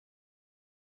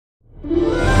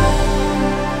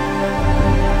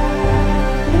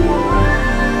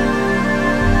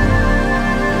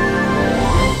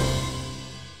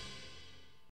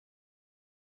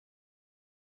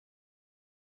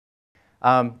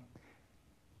Um,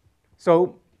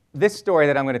 so this story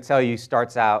that I'm going to tell you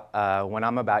starts out when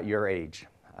I'm about your age.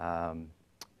 I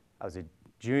was a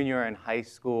junior in high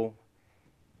school.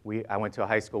 I went to a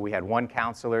high school. We had one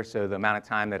counselor, so the amount of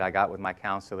time that I got with my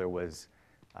counselor was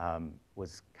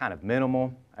kind of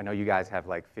minimal. I know you guys have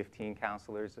like 15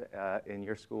 counselors in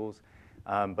your schools,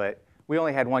 but we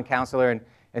only had one counselor,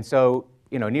 and so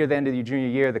near the end of your junior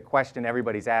year, the question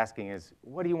everybody's asking is,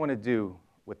 what do you want to do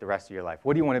with the rest of your life?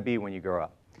 What do you want to be when you grow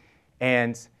up?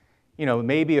 And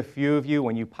maybe a few of you,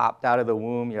 when you popped out of the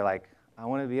womb, you're like, I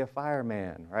want to be a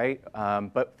fireman, right?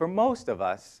 But for most of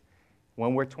us,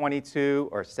 when we're 22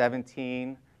 or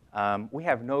 17, we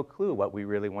have no clue what we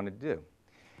really want to do.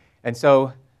 And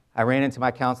so I ran into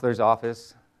my counselor's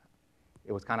office.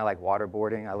 It was kind of like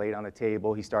waterboarding. I laid on the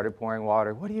table. He started pouring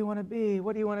water. What do you want to be?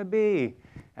 What do you want to be?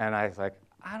 And I was like,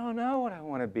 I don't know what I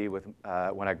want to be when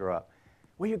I grow up.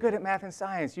 Well, you're good at math and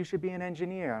science. You should be an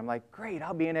engineer. I'm like, great,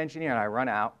 I'll be an engineer. And I run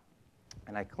out,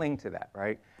 and I cling to that,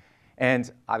 right?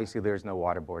 And obviously, there's no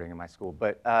waterboarding in my school.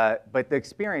 But the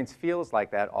experience feels like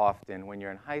that often when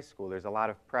you're in high school. There's a lot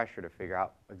of pressure to figure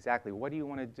out exactly what do you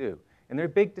want to do. And they're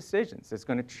big decisions. It's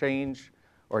going to change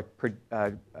or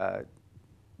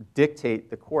dictate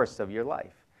the course of your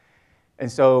life.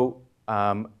 And so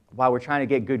while we're trying to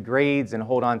get good grades and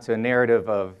hold on to a narrative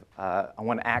of I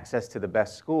want access to the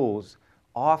best schools,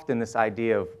 often this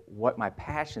idea of what my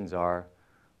passions are,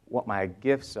 what my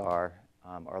gifts are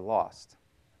lost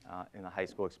in the high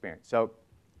school experience. So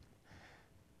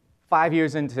 5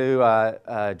 years into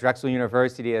Drexel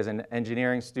University as an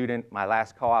engineering student, my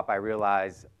last co-op, I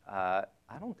realized I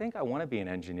don't think I want to be an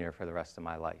engineer for the rest of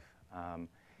my life.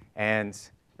 And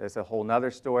there's a whole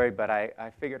nother story, but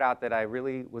I figured out that I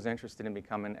really was interested in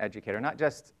becoming an educator. Not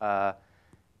just an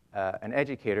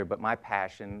educator, but my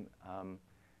passion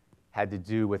had to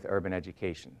do with urban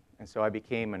education. And so I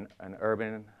became an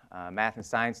urban math and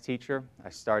science teacher. I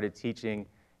started teaching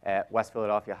at West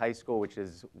Philadelphia High School, which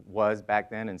was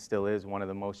back then and still is one of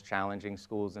the most challenging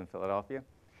schools in Philadelphia.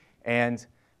 And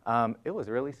it was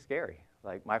really scary.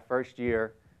 Like my first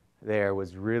year there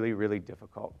was really, really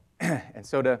difficult. And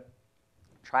so to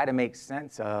try to make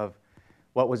sense of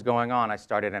what was going on, I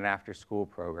started an after-school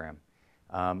program.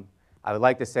 I would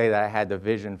like to say that I had the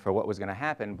vision for what was going to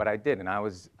happen, but I didn't. I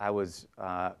was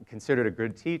considered a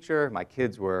good teacher. My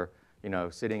kids were,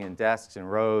 sitting in desks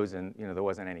and rows, and there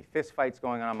wasn't any fist fights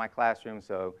going on in my classroom,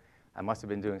 so I must have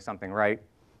been doing something right.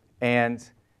 And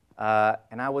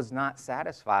I was not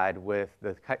satisfied with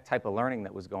the type of learning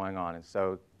that was going on. And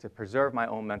so to preserve my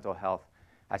own mental health,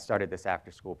 I started this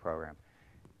after-school program.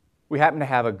 We happened to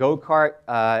have a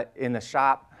go-kart in the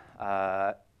shop.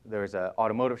 There was an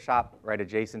automotive shop right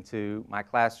adjacent to my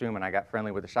classroom, and I got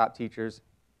friendly with the shop teachers.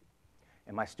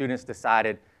 And my students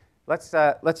decided,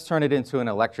 let's turn it into an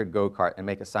electric go-kart and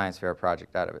make a science fair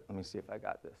project out of it. Let me see if I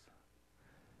got this.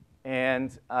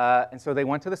 And so they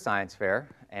went to the science fair,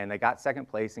 and they got second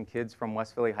place, and kids from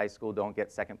West Philly High School don't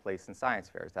get second place in science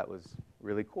fairs. That was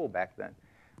really cool back then.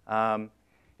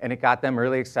 And it got them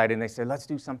really excited, and they said, let's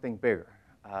do something bigger.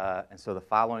 And so the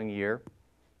following year,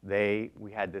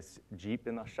 we had this Jeep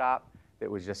in the shop that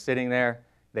was just sitting there.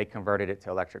 They converted it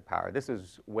to electric power. This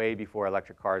is way before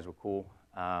electric cars were cool,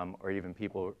 or even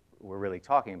people were really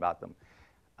talking about them.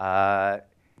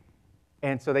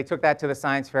 And so they took that to the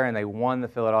science fair, and they won the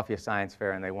Philadelphia Science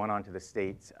Fair, and they went on to the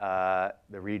state,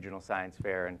 the regional science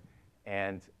fair,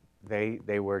 and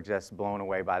they were just blown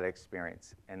away by the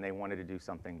experience, and they wanted to do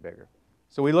something bigger.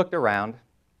 So we looked around,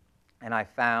 and I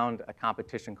found a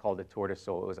competition called the Tour de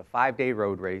Seoul. It was a 5-day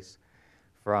road race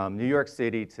from New York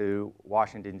City to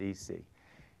Washington, D.C.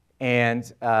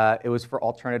 And it was for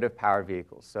alternative power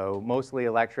vehicles. So mostly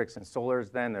electrics and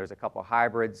solars then. There's a couple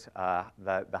hybrids.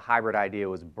 The hybrid idea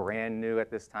was brand new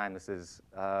at this time. This is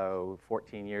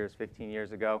 15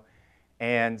 years ago.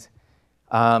 And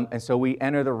so we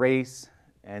enter the race,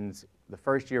 and the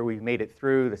first year we made it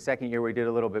through. The second year we did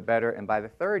a little bit better. And by the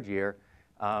third year,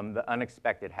 the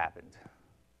unexpected happened.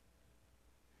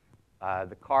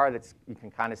 The car that you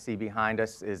can kind of see behind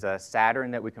us is a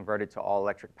Saturn that we converted to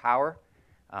all-electric power.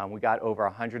 We got over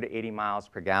 180 miles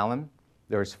per gallon.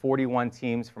 There was 41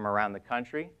 teams from around the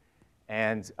country,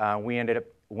 and we ended up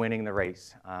winning the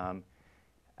race.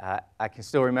 I can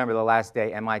still remember the last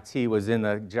day MIT was in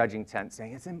the judging tent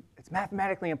saying, it's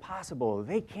mathematically impossible.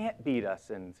 They can't beat us.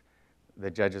 And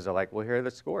the judges are like, well, here are the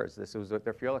scores. This is what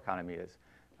their fuel economy is.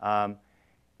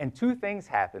 And two things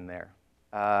happened there.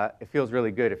 It feels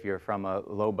really good if you're from a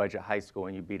low-budget high school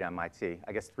and you beat MIT.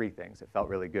 I guess three things. It felt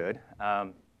really good.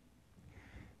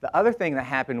 The other thing that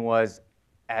happened was,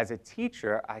 as a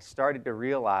teacher, I started to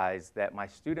realize that my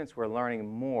students were learning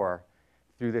more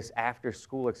through this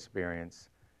after-school experience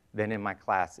than in my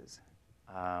classes.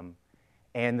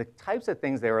 And the types of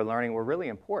things they were learning were really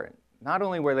important. Not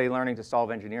only were they learning to solve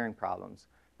engineering problems,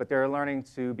 but they were learning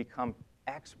to become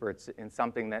experts in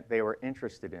something that they were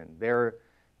interested in. They were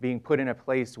being put in a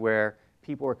place where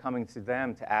people were coming to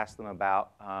them to ask them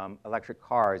about electric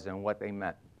cars and what they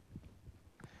meant.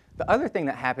 The other thing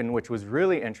that happened, which was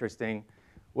really interesting,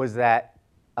 was that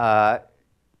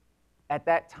at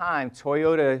that time,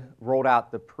 Toyota rolled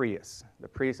out the Prius. The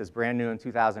Prius is brand new in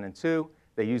 2002.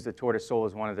 They used the Tour de Sol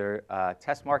as one of their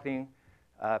test marketing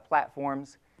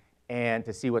platforms and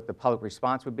to see what the public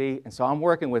response would be. And so I'm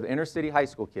working with inner city high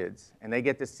school kids, and they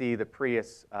get to see the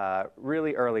Prius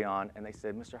really early on, and they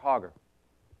said, Mr. Hauger,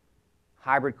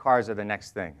 hybrid cars are the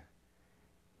next thing,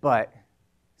 but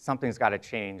something's got to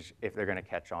change if they're going to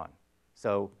catch on.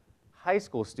 So high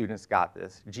school students got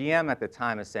this. GM at the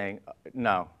time is saying,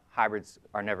 no, hybrids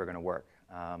are never going to work.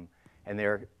 And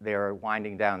they're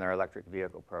winding down their electric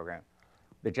vehicle program.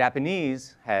 The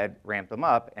Japanese had ramped them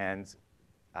up and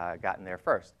gotten there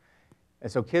first.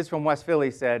 And so kids from West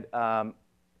Philly said,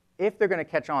 if they're going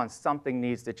to catch on, something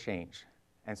needs to change.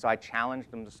 And so I challenged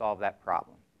them to solve that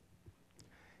problem.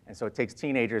 And so it takes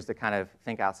teenagers to kind of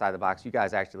think outside the box. You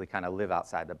guys actually kind of live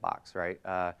outside the box, right?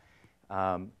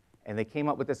 And they came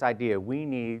up with this idea, we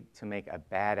need to make a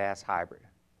badass hybrid.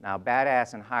 Now,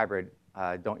 badass and hybrid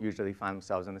don't usually find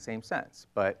themselves in the same sense.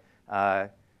 But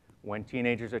when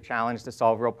teenagers are challenged to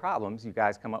solve real problems, you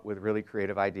guys come up with really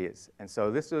creative ideas. And so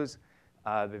this was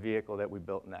the vehicle that we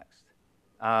built next.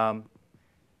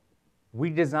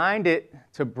 We designed it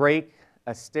to break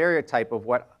a stereotype of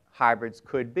what hybrids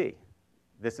could be.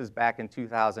 This is back in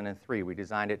 2003. We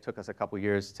designed it. It took us a couple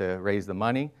years to raise the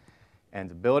money and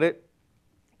to build it.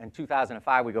 In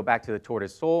 2005, we go back to the Tour de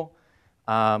Sol.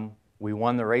 We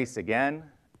won the race again.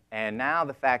 And now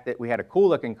the fact that we had a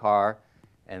cool-looking car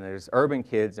and there's urban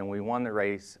kids and we won the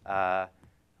race,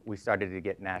 we started to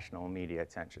get national media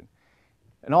attention.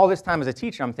 And all this time as a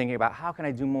teacher, I'm thinking about how can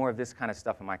I do more of this kind of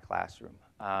stuff in my classroom?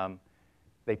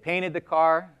 They painted the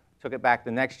car, took it back the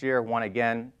next year, won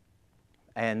again.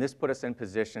 And this put us in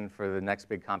position for the next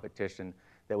big competition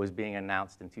that was being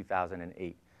announced in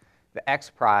 2008. The X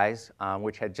Prize,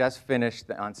 which had just finished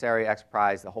the Ansari X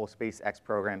Prize, the whole SpaceX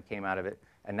program came out of it,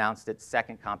 announced its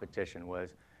second competition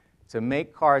was to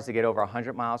make cars that get over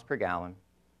 100 miles per gallon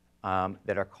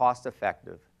that are cost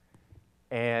effective.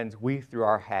 And we threw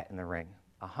our hat in the ring.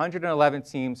 111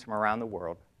 teams from around the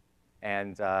world,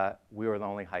 and we were the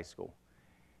only high school.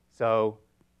 So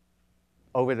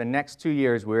over the next 2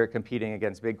 years, we were competing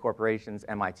against big corporations,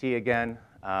 MIT again,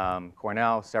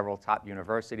 Cornell, several top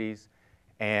universities.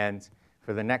 And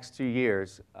for the next 2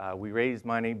 years, we raised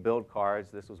money, built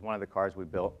cars. This was one of the cars we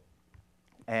built.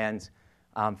 And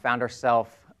found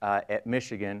ourselves at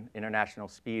Michigan International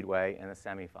Speedway in the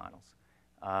semifinals.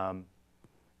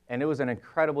 And it was an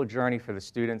incredible journey for the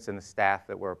students and the staff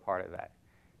that were a part of that.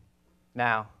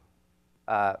 Now,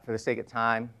 for the sake of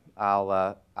time,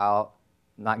 I'll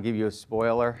not give you a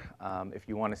spoiler. If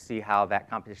you want to see how that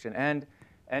competition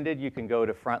ended, you can go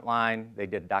to Frontline. They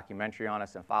did a documentary on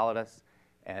us and followed us.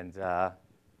 And I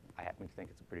happen to think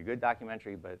it's a pretty good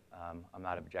documentary, but I'm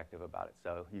not objective about it.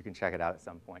 So you can check it out at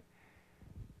some point.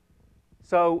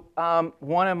 So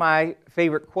one of my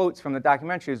favorite quotes from the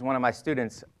documentary is one of my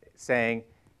students saying,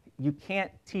 you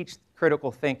can't teach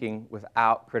critical thinking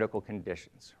without critical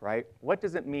conditions, right? What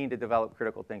does it mean to develop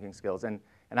critical thinking skills? And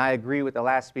I agree with the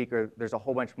last speaker, there's a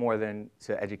whole bunch more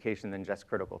to education than just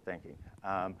critical thinking.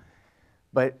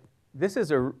 But this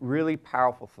is a really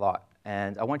powerful thought,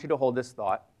 and I want you to hold this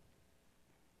thought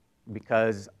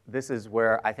because this is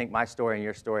where I think my story and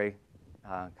your story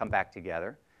come back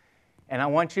together. And I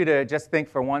want you to just think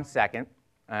for 1 second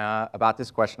about this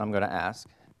question I'm going to ask,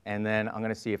 and then I'm going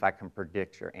to see if I can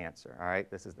predict your answer, all right?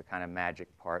 This is the kind of magic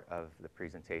part of the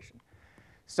presentation.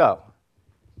 So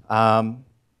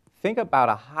think about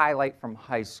a highlight from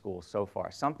high school so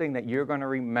far, something that you're going to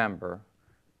remember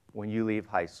when you leave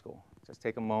high school. Just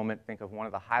take a moment, think of one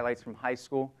of the highlights from high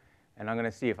school, and I'm going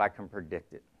to see if I can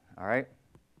predict it, all right?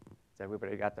 Has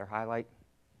everybody got their highlight?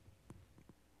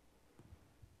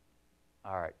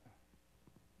 All right.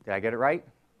 Did I get it right?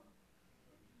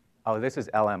 Oh, this is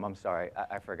LM. I'm sorry.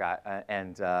 I forgot.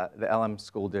 And the LM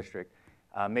school district.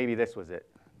 Maybe this was it.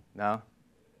 No?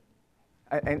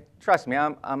 And trust me,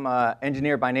 I'm an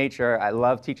engineer by nature. I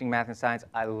love teaching math and science.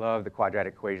 I love the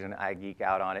quadratic equation. I geek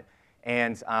out on it.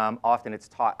 And often it's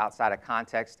taught outside of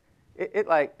context.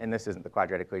 And this isn't the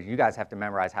quadratic equation. You guys have to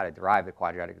memorize how to derive the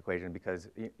quadratic equation because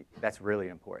that's really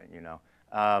important, you know.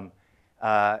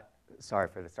 Sorry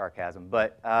for the sarcasm.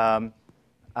 But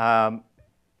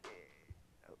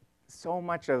so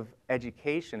much of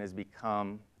education has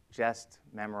become just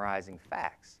memorizing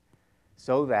facts.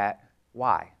 So that,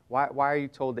 why? Why are you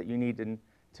told that you need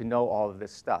to know all of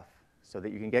this stuff? So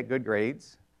that you can get good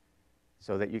grades,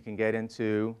 so that you can get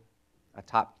into a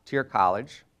top-tier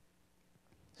college,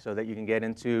 so that you can get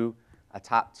into a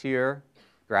top-tier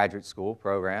graduate school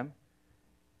program,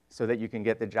 so that you can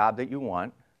get the job that you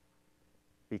want,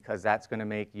 because that's going to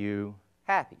make you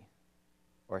happy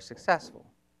or successful.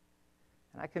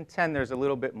 And I contend there's a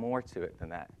little bit more to it than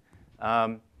that.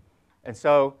 And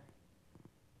so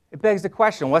it begs the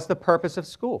question, what's the purpose of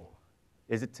school?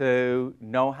 Is it to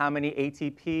know how many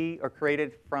ATP are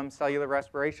created from cellular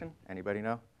respiration? Anybody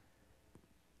know?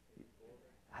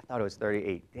 I thought it was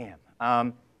 38.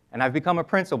 Damn. And I've become a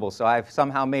principal, so I've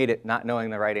somehow made it not knowing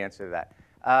the right answer to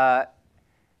that.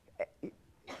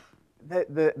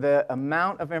 The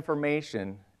amount of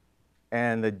information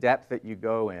and the depth that you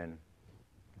go in,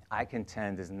 I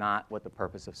contend, is not what the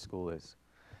purpose of school is.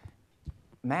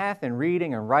 Math and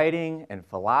reading and writing and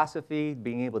philosophy,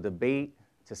 being able to debate,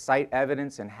 to cite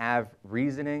evidence and have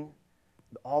reasoning,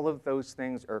 all of those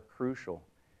things are crucial.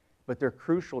 But they're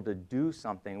crucial to do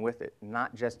something with it,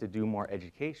 not just to do more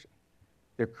education.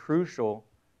 They're crucial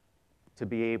to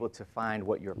be able to find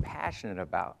what you're passionate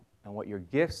about and what your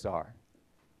gifts are.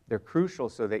 They're crucial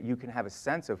so that you can have a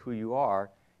sense of who you are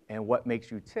and what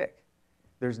makes you tick.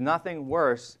 There's nothing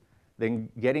worse than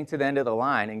getting to the end of the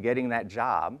line and getting that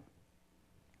job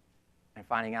and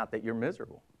finding out that you're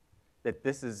miserable, that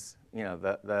this is, you know,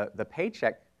 the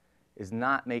paycheck is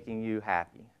not making you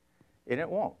happy, and it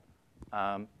won't.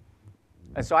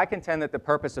 And so I contend that the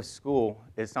purpose of school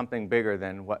is something bigger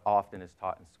than what often is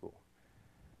taught in school.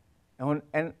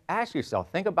 And ask yourself,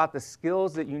 think about the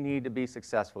skills that you need to be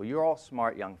successful. You're all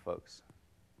smart young folks.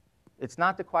 It's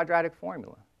not the quadratic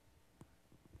formula.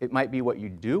 It might be what you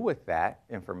do with that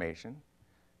information,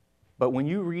 but when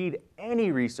you read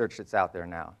any research that's out there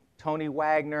now, Tony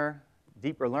Wagner,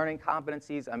 deeper learning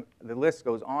competencies, the list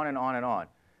goes on and on and on.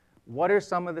 What are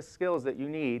some of the skills that you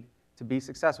need to be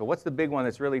successful? What's the big one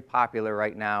that's really popular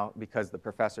right now because the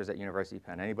professors at University of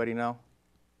Penn? Anybody know?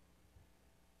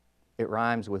 It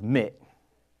rhymes with MIT.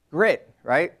 Grit,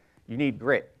 right? You need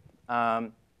grit.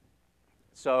 And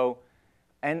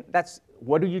that's,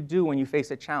 what do you do when you face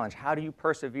a challenge? How do you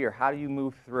persevere? How do you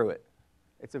move through it?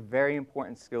 It's a very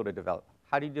important skill to develop.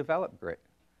 How do you develop grit?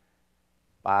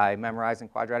 By memorizing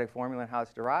quadratic formula and how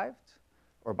it's derived,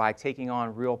 or by taking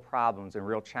on real problems and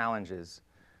real challenges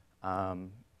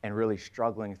and really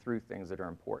struggling through things that are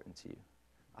important to you?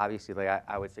 Obviously,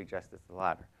 I would suggest it's the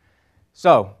latter.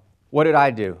 So what did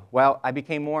I do? Well, I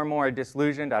became more and more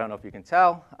disillusioned, I don't know if you can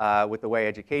tell, with the way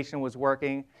education was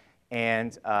working,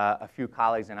 and a few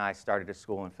colleagues and I started a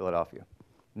school in Philadelphia.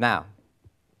 Now,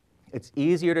 it's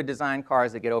easier to design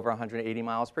cars that get over 180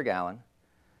 miles per gallon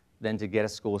than to get a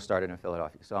school started in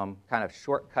Philadelphia. So I'm kind of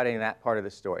shortcutting that part of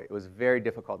the story. It was very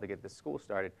difficult to get this school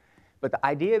started. But the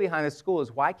idea behind this school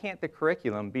is, why can't the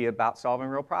curriculum be about solving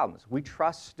real problems? We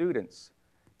trust students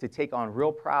to take on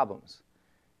real problems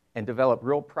and develop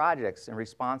real projects and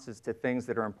responses to things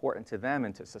that are important to them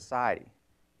and to society.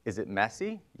 Is it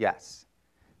messy? Yes.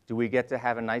 Do we get to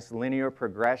have a nice linear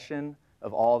progression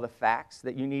of all the facts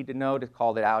that you need to know to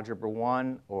call it Algebra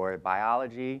 1 or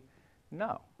biology?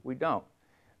 No, we don't.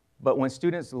 But when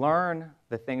students learn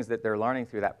the things that they're learning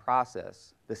through that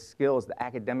process, the skills, the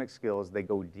academic skills, they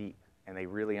go deep and they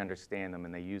really understand them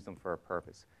and they use them for a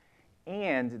purpose.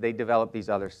 And they develop these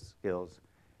other skills,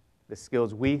 the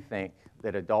skills we think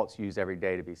that adults use every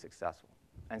day to be successful.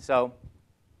 And so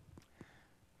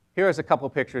here's a couple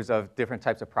pictures of different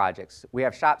types of projects. We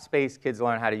have shop space. Kids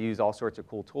learn how to use all sorts of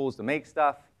cool tools to make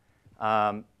stuff.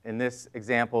 In this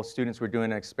example, students were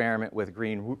doing an experiment with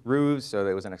green roofs. So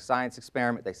there was a science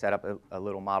experiment. They set up a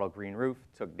little model green roof,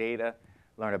 took data,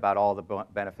 learned about all the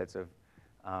benefits of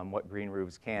what green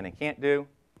roofs can and can't do.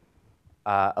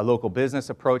 A local business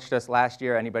approached us last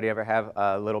year. Anybody ever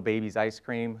have Little Baby's ice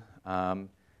cream?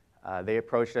 They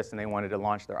approached us and they wanted to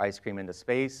launch their ice cream into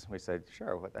space. We said,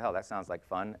 sure, what the hell, that sounds like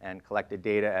fun, and collected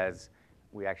data as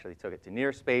we actually took it to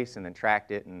near space and then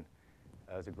tracked it, and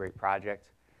it was a great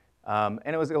project. And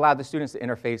it allowed the students to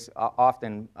interface.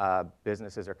 Often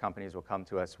businesses or companies will come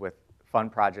to us with fun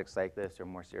projects like this or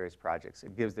more serious projects.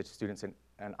 It gives the students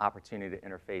an opportunity to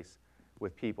interface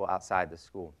with people outside the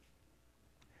school.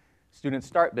 Students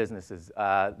start businesses.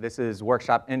 This is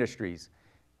Workshop Industries,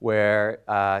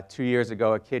 where 2 years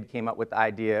ago a kid came up with the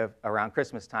idea around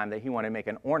Christmas time that he wanted to make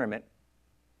an ornament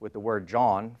with the word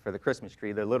John for the Christmas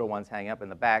tree. The little ones hang up in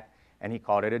the back, and he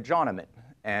called it a Johnament.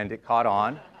 And it caught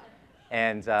on.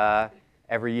 And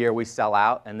every year we sell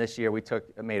out, and this year we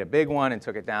made a big one and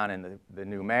took it down, and the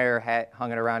new mayor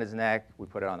hung it around his neck. We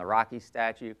put it on the Rocky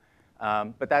statue.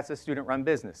 But that's a student-run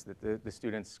business that the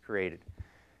students created.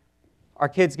 Our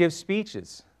kids give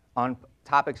speeches on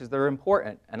topics that are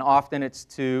important, and often it's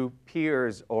to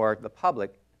peers or the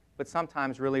public, but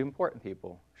sometimes really important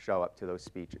people show up to those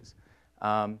speeches.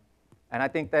 And I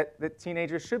think that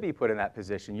teenagers should be put in that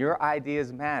position. Your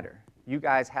ideas matter. You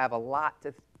guys have a lot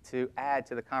to add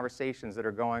to the conversations that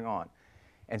are going on.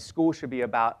 And school should be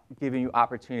about giving you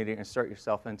opportunity to insert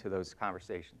yourself into those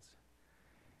conversations.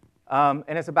 And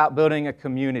it's about building a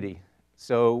community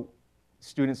so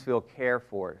students feel cared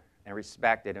for and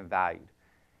respected and valued.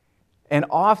 And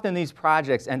often these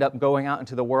projects end up going out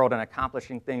into the world and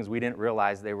accomplishing things we didn't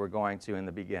realize they were going to in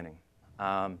the beginning.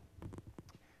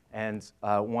 And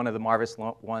one of the marvelous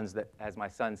ones that, as my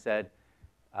son said,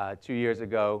 2 years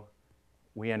ago,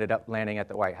 we ended up landing at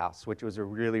the White House, which was a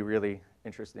really, really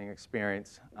interesting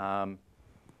experience.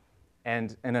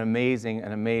 And an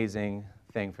amazing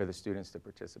thing for the students to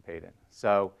participate in.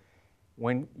 So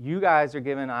when you guys are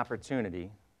given opportunity,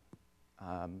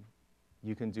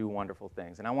 you can do wonderful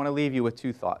things. And I want to leave you with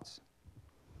two thoughts.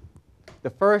 The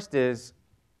first is,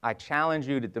 I challenge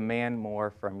you to demand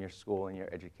more from your school and your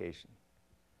education.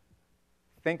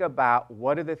 Think about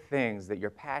what are the things that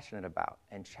you're passionate about,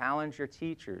 and challenge your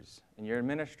teachers and your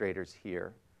administrators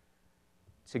here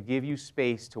to give you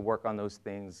space to work on those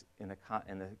things in the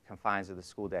confines of the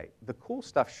school day. The cool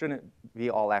stuff shouldn't be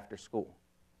all after school.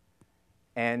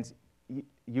 And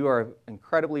you are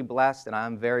incredibly blessed, and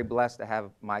I'm very blessed to have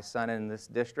my son in this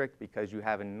district because you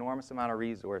have an enormous amount of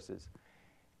resources,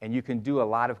 and you can do a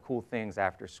lot of cool things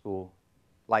after school,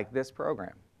 like this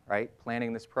program, right?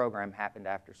 Planning this program happened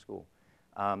after school.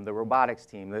 The robotics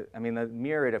team, the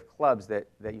myriad of clubs that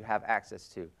you have access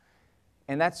to.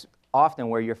 And that's often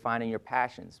where you're finding your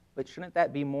passions. But shouldn't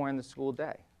that be more in the school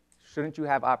day? Shouldn't you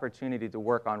have opportunity to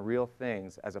work on real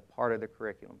things as a part of the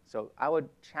curriculum? So I would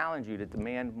challenge you to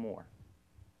demand more.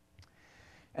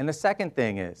 And the second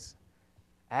thing is,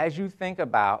 as you think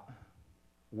about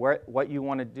what you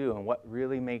want to do and what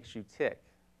really makes you tick,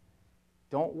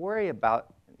 don't worry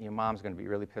about, your mom's going to be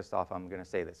really pissed off I'm going to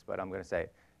say this, but I'm going to say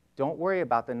it. Don't worry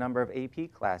about the number of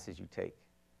AP classes you take.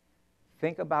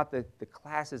 Think about the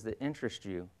classes that interest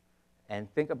you,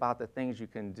 and think about the things you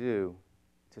can do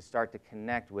to start to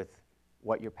connect with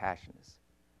what your passion is.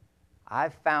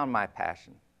 I've found my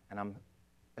passion, and I'm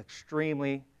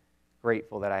extremely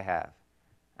grateful that I have,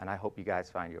 and I hope you guys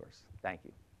find yours. Thank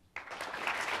you.